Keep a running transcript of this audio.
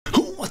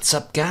What's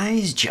up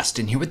guys,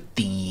 Justin here with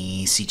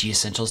the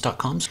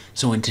cgessentials.com.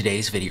 So in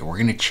today's video, we're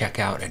gonna check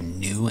out a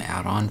new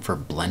add-on for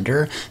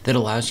Blender that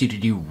allows you to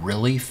do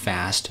really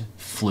fast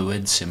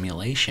fluid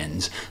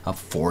simulations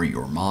for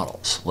your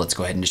models. Let's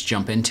go ahead and just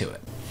jump into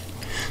it.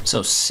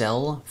 So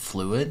Cell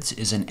Fluids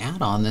is an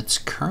add-on that's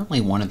currently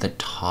one of the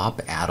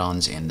top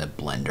add-ons in the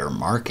Blender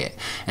market.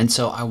 And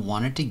so I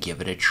wanted to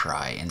give it a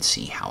try and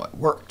see how it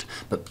worked.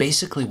 But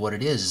basically what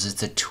it is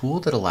it's a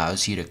tool that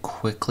allows you to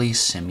quickly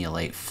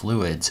simulate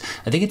fluids.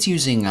 I think it's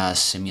using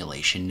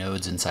simulation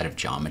nodes inside of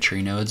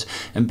geometry nodes.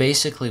 And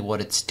basically what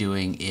it's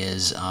doing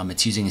is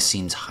it's using a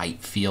scene's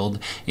height field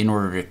in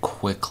order to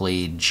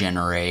quickly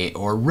generate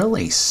or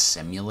really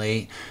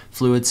simulate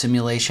fluid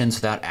simulations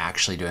without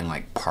actually doing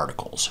like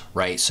particles,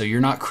 right? So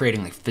you're not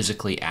creating like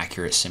physically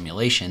accurate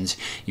simulations,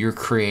 you're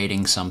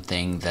creating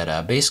something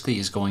that basically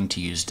is going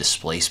to use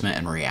displacement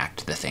and react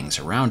to the things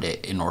around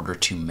it in order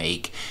to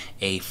make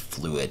a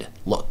fluid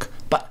look.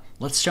 But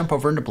let's jump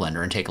over into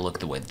Blender and take a look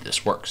at the way that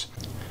this works.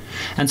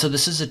 And so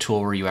this is a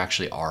tool where you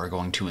actually are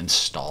going to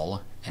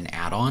install an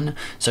add-on.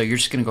 So you're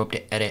just gonna go up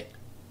to Edit,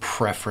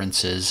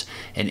 Preferences,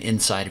 and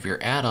inside of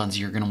your add-ons,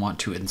 you're gonna want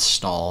to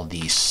install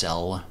the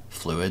Cell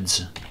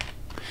Fluids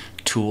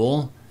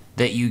tool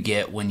that you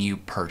get when you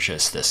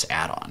purchase this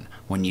add-on.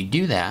 When you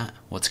do that,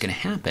 what's going to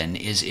happen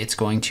is it's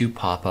going to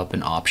pop up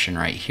an option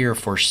right here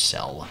for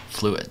Cell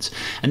Fluids.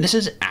 And this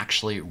is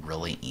actually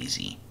really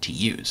easy to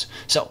use.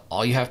 So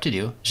all you have to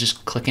do is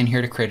just click in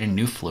here to create a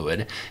new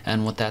fluid.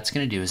 And what that's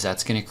going to do is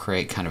that's going to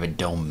create kind of a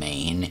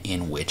domain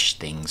in which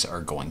things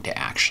are going to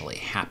actually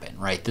happen,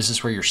 right? This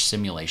is where your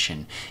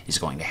simulation is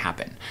going to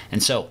happen.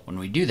 And so when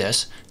we do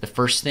this, the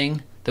first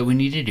thing that we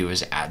need to do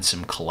is add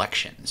some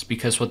collections,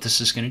 because what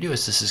this is going to do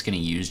is this is going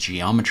to use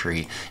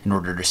geometry in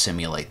order to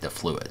simulate the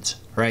fluids,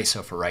 right?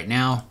 So for right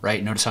now,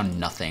 right, notice how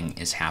nothing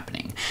is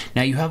happening.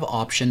 Now you have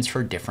options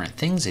for different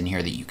things in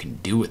here that you can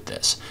do with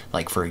this.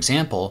 Like for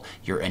example,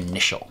 your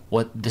initial.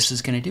 What this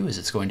is going to do is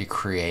it's going to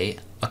create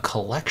a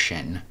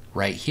collection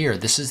right here.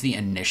 This is the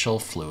initial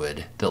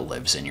fluid that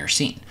lives in your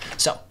scene.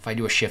 So if I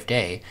do a Shift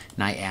A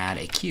and I add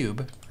a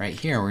cube right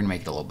here, we're going to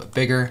make it a little bit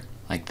bigger,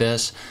 like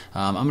this.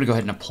 I'm gonna go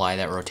ahead and apply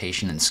that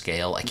rotation and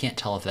scale. I can't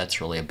tell if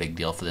that's really a big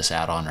deal for this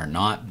add-on or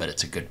not, but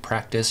it's a good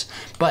practice.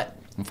 But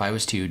if I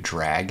was to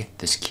drag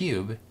this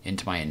cube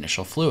into my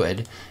initial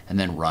fluid and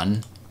then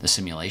run the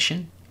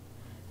simulation,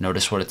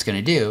 notice what it's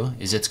gonna do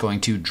is it's going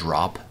to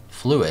drop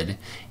fluid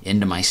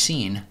into my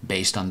scene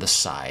based on the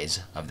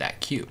size of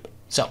that cube.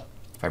 So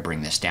if I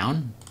bring this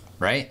down,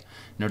 right,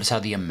 notice how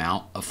the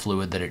amount of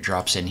fluid that it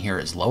drops in here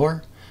is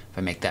lower. If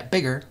I make that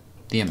bigger,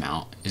 the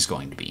amount is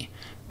going to be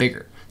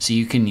bigger. So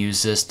you can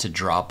use this to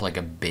drop like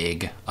a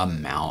big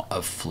amount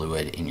of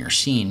fluid in your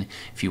scene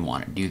if you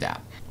want to do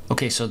that.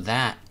 Okay, so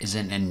that is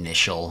an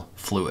initial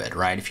fluid,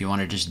 right? If you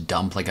want to just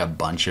dump like a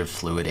bunch of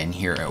fluid in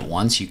here at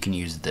once, you can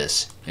use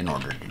this in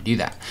order to do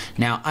that.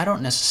 Now, I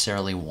don't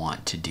necessarily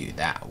want to do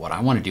that. What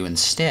I want to do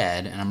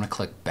instead, and I'm going to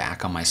click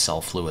back on my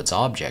Cell Fluids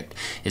object,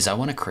 is I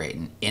want to create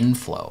an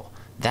inflow.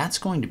 That's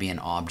going to be an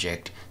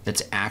object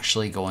that's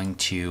actually going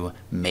to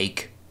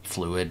make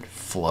fluid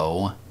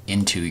flow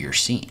into your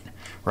scene.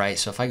 Right,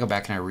 so if I go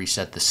back and I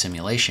reset the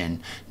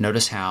simulation,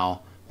 notice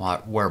how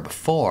where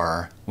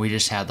before we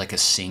just had like a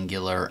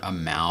singular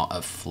amount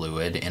of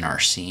fluid in our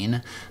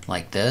scene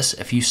like this.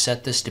 If you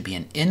set this to be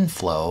an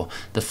inflow,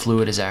 the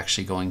fluid is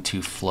actually going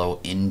to flow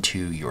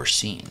into your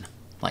scene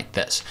like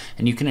this.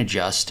 And you can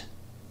adjust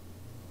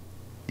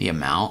the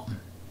amount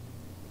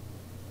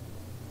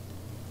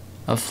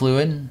of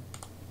fluid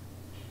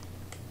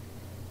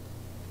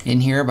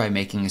in here by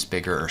making this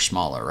bigger or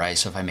smaller, right?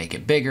 So if I make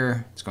it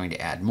bigger, it's going to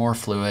add more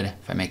fluid.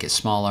 If I make it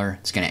smaller,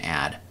 it's going to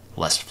add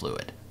less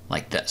fluid,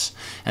 like this.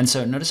 And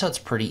so notice how it's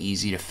pretty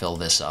easy to fill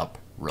this up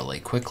really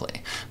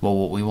quickly. Well,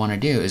 what we want to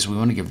do is we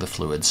want to give the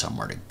fluid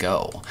somewhere to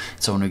go.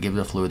 So when we give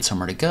the fluid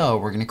somewhere to go,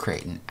 we're going to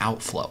create an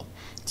outflow.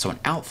 So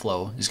an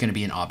outflow is going to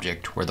be an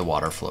object where the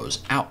water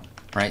flows out,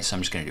 right? So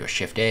I'm just going to do a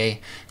Shift A,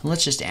 and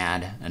let's just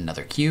add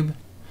another cube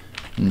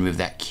and move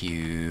that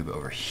cube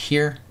over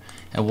here.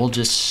 And we'll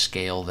just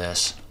scale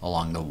this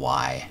along the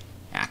Y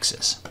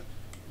axis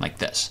like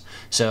this.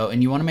 So,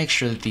 and you want to make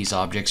sure that these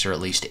objects are at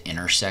least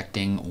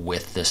intersecting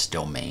with this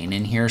domain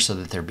in here so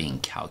that they're being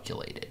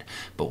calculated.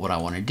 But what I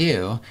want to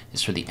do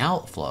is for the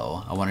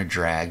outflow, I want to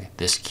drag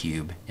this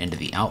cube into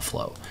the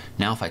outflow.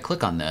 Now, if I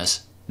click on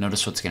this,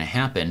 notice what's going to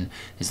happen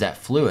is that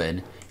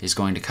fluid is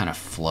going to kind of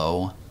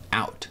flow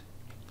out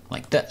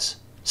like this.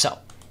 So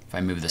if I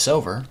move this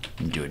over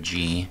and do a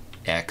G,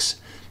 X,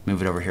 move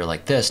it over here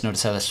like this,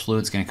 notice how this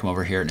fluid's going to come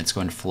over here and it's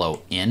going to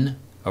flow in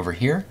over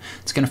here.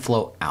 It's going to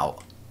flow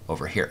out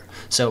over here.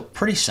 So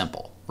pretty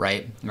simple,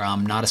 right?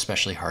 Not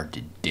especially hard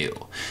to do.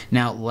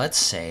 Now let's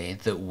say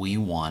that we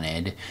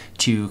wanted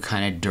to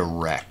kind of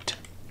direct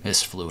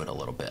this fluid a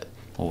little bit.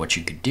 Well, what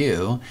you could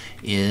do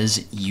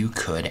is you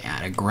could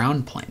add a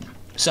ground plane.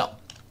 So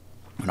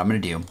what I'm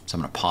going to do is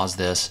I'm going to pause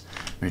this,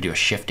 gonna do a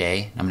Shift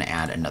A. I'm gonna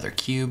add another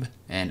cube.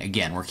 And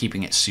again, we're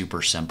keeping it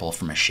super simple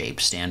from a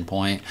shape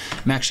standpoint.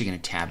 I'm actually gonna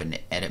tab into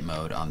edit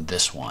mode on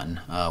this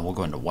one. We'll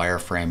go into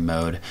wireframe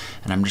mode,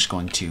 and I'm just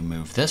going to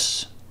move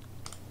this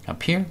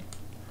up here,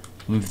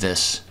 move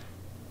this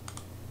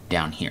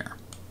down here.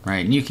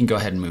 Right, and you can go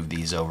ahead and move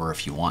these over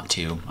if you want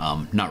to.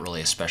 Not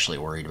really especially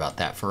worried about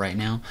that for right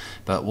now,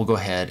 but we'll go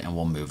ahead and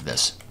we'll move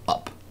this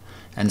up.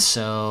 And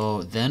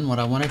so then what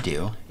I want to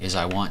do is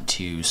I want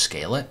to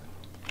scale it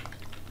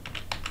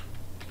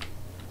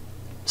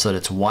so that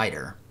it's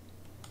wider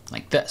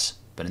like this.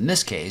 But in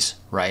this case,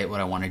 right, what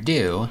I want to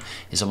do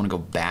is I want to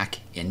go back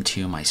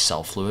into my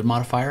cell fluid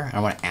modifier and I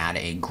want to add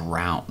a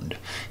ground.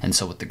 And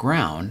so with the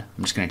ground,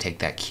 I'm just going to take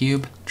that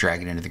cube,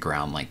 drag it into the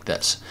ground like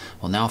this.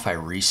 Well, now if I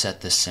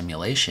reset this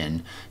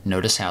simulation,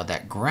 notice how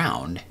that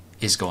ground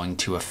is going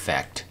to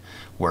affect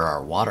where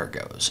our water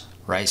goes,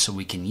 right? So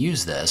we can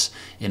use this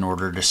in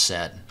order to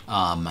set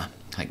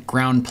like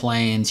ground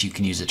planes. You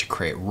can use it to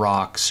create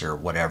rocks or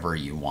whatever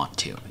you want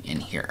to in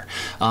here.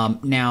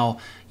 Now,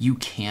 you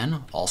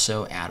can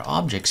also add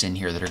objects in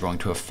here that are going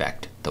to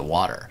affect the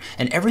water.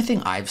 And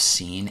everything I've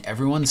seen,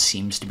 everyone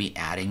seems to be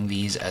adding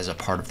these as a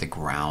part of the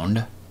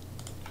ground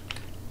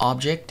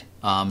object.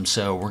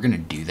 So we're gonna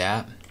do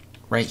that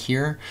right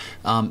here.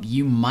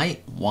 You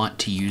might want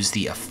to use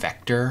the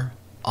effector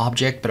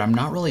object, but I'm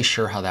not really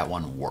sure how that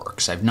one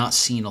works. I've not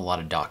seen a lot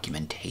of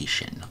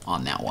documentation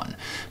on that one.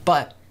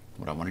 But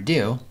what I want to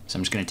do is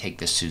I'm just going to take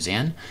this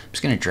Suzanne, I'm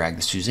just going to drag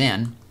the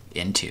Suzanne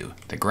into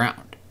the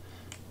ground.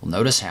 Well,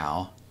 notice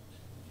how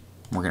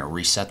we're going to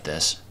reset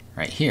this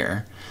right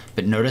here,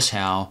 but notice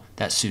how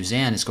that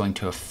Suzanne is going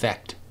to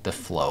affect the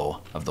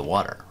flow of the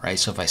water, right?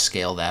 So if I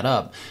scale that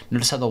up,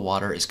 notice how the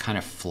water is kind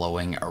of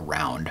flowing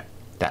around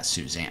that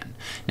Suzanne.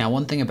 Now,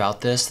 one thing about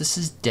this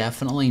is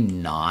definitely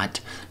not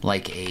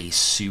like a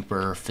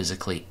super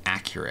physically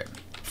accurate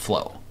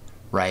flow,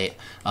 right?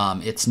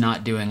 It's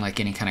not doing like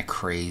any kind of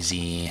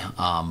crazy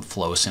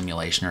flow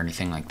simulation or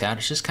anything like that.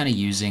 It's just kind of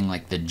using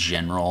like the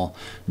general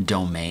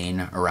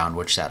domain around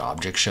which that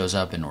object shows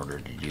up in order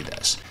to do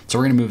this. So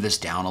we're gonna move this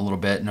down a little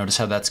bit. Notice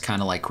how that's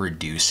kind of like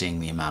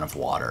reducing the amount of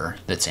water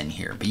that's in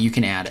here, but you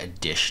can add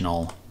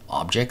additional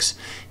objects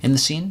in the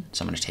scene.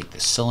 So I'm gonna take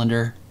this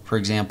cylinder, for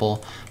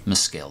example, I'm gonna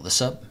scale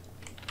this up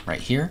right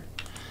here,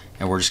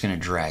 and we're just gonna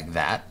drag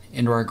that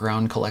into our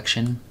ground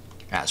collection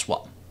as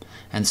well.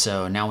 And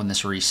so now when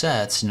this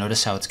resets,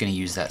 notice how it's going to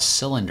use that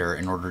cylinder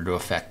in order to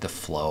affect the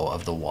flow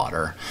of the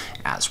water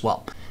as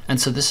well. And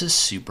so this is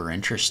super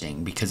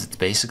interesting because it's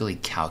basically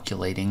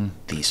calculating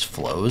these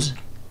flows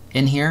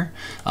in here,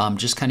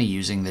 just kind of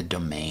using the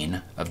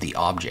domain of the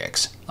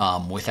objects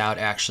without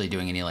actually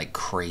doing any like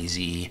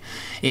crazy,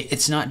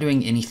 it's not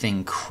doing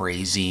anything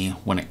crazy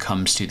when it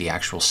comes to the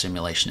actual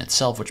simulation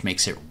itself, which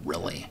makes it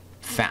really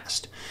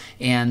fast.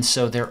 And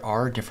so there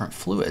are different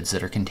fluids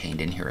that are contained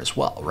in here as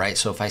well, right?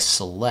 So if I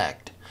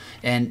select,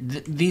 and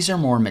these are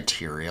more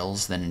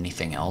materials than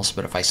anything else,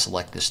 but if I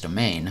select this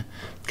domain,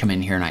 come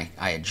in here and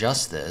I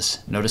adjust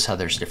this, notice how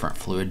there's different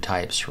fluid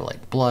types for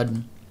like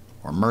blood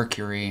or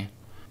mercury.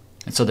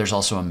 And so there's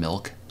also a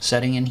milk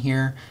setting in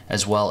here,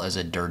 as well as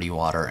a dirty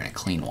water and a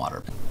clean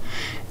water.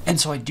 And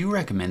so I do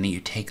recommend that you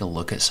take a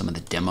look at some of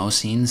the demo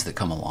scenes that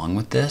come along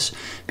with this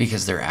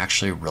because they're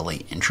actually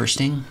really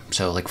interesting.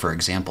 So like, for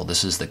example,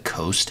 this is the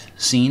coast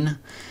scene.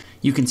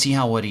 You can see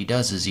how what he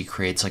does is he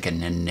creates like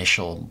an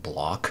initial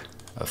block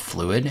of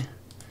fluid,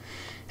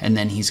 and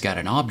then he's got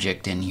an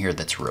object in here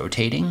that's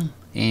rotating.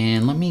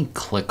 And let me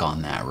click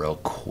on that real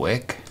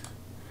quick.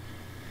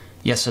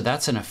 Yeah, so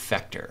that's an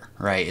effector,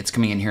 right? It's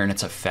coming in here and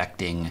it's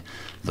affecting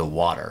the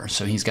water.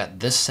 So he's got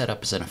this set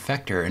up as an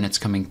effector and it's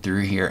coming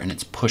through here and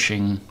it's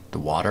pushing the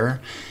water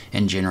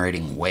and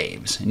generating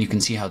waves. And you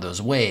can see how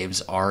those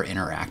waves are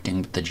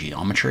interacting with the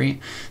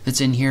geometry that's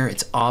in here.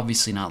 It's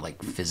obviously not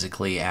like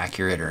physically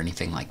accurate or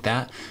anything like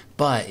that,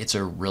 but it's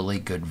a really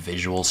good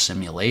visual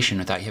simulation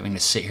without having to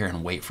sit here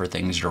and wait for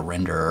things to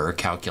render or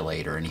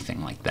calculate or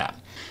anything like that.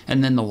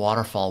 And then the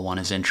waterfall one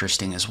is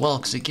interesting as well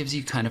because it gives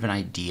you kind of an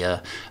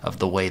idea of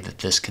the way that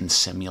this can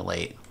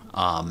simulate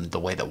the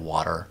way that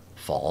water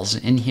falls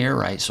in here,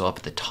 right? So up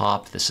at the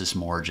top, this is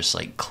more just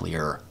like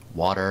clear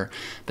water,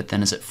 but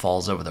then as it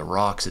falls over the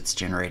rocks, it's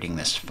generating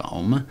this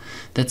foam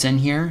that's in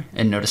here.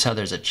 And notice how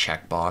there's a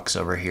checkbox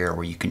over here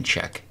where you can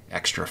check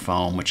extra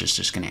foam, which is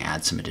just going to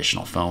add some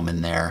additional foam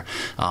in there.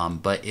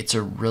 But it's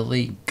a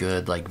really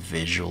good like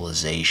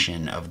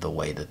visualization of the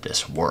way that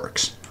this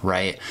works,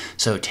 right?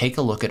 So take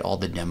a look at all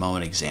the demo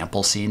and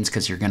example scenes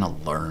because you're going to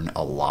learn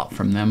a lot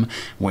from them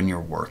when you're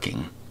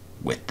working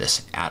with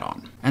this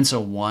add-on. And so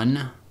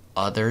one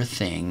other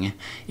thing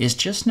is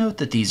just note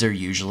that these are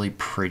usually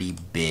pretty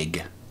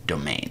big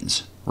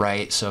domains,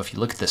 right? So if you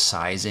look at the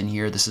size in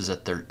here, this is a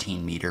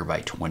 13 meter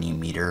by 20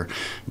 meter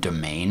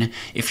domain.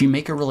 If you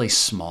make a really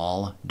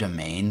small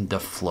domain,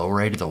 the flow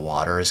rate of the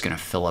water is going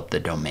to fill up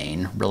the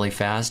domain really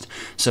fast.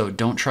 So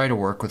don't try to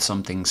work with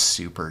something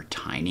super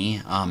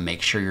tiny.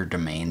 Make sure your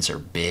domains are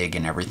big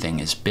and everything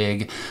is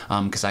big,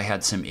 because I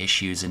had some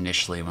issues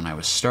initially when I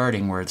was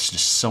starting where it's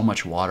just so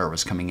much water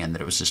was coming in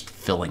that it was just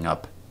filling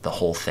up the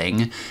whole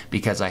thing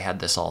because I had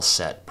this all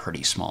set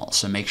pretty small.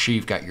 So make sure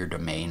you've got your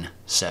domain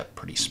set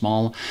pretty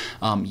small.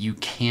 You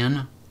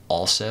can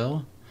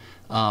also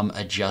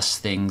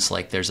adjust things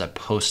like there's a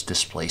post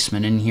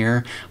displacement in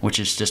here, which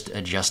is just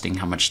adjusting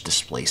how much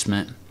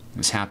displacement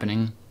is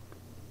happening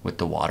with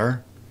the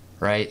water,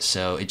 right?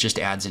 So it just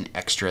adds an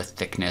extra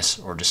thickness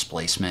or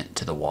displacement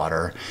to the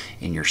water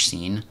in your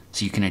scene.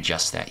 So you can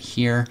adjust that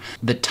here.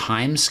 The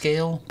time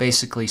scale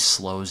basically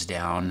slows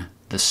down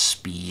the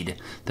speed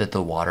that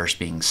the water's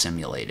being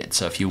simulated.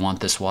 So if you want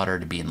this water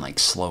to be in like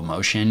slow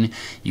motion,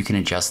 you can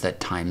adjust that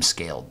time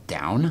scale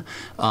down.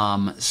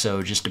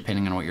 So just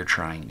depending on what you're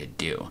trying to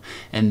do.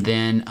 And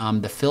then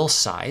the fill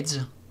sides,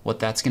 what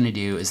that's going to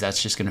do is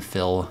that's just going to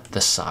fill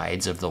the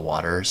sides of the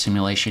water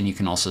simulation. You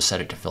can also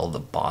set it to fill the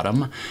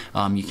bottom.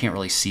 You can't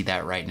really see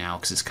that right now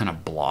because it's kind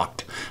of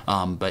blocked,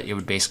 but it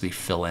would basically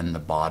fill in the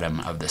bottom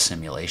of the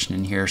simulation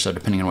in here. So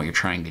depending on what you're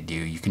trying to do,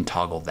 you can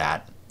toggle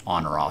that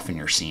on or off in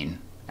your scene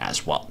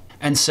as well.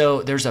 And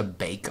so there's a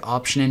bake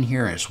option in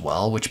here as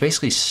well, which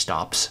basically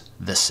stops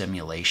the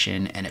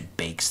simulation and it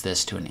bakes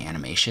this to an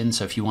animation.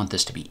 So if you want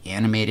this to be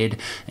animated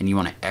and you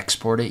want to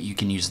export it, you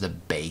can use the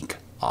bake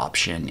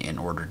option in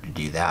order to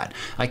do that.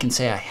 I can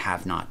say I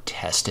have not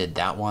tested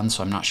that one,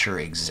 so I'm not sure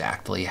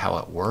exactly how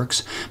it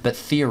works, but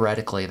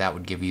theoretically that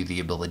would give you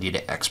the ability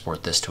to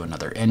export this to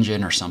another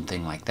engine or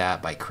something like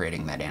that by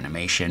creating that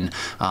animation.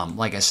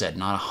 Like I said,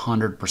 not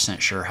 100%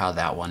 sure how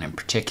that one in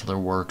particular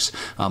works,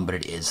 but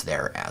it is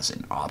there as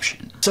an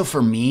option. So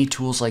for me,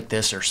 tools like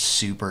this are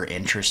super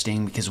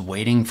interesting because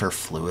waiting for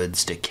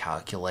fluids to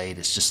calculate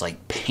is just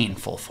like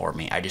painful for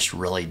me. I just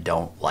really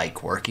don't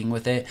like working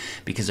with it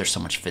because there's so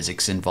much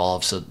physics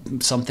involved. So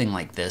something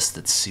like this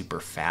that's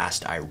super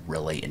fast, I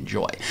really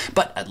enjoy.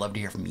 But I'd love to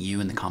hear from you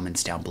in the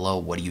comments down below.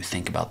 What do you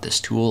think about this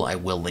tool? I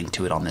will link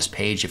to it on this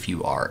page if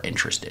you are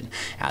interested.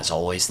 As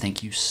always,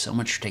 thank you so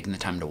much for taking the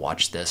time to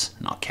watch this,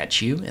 and I'll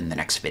catch you in the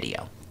next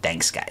video.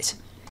 Thanks, guys.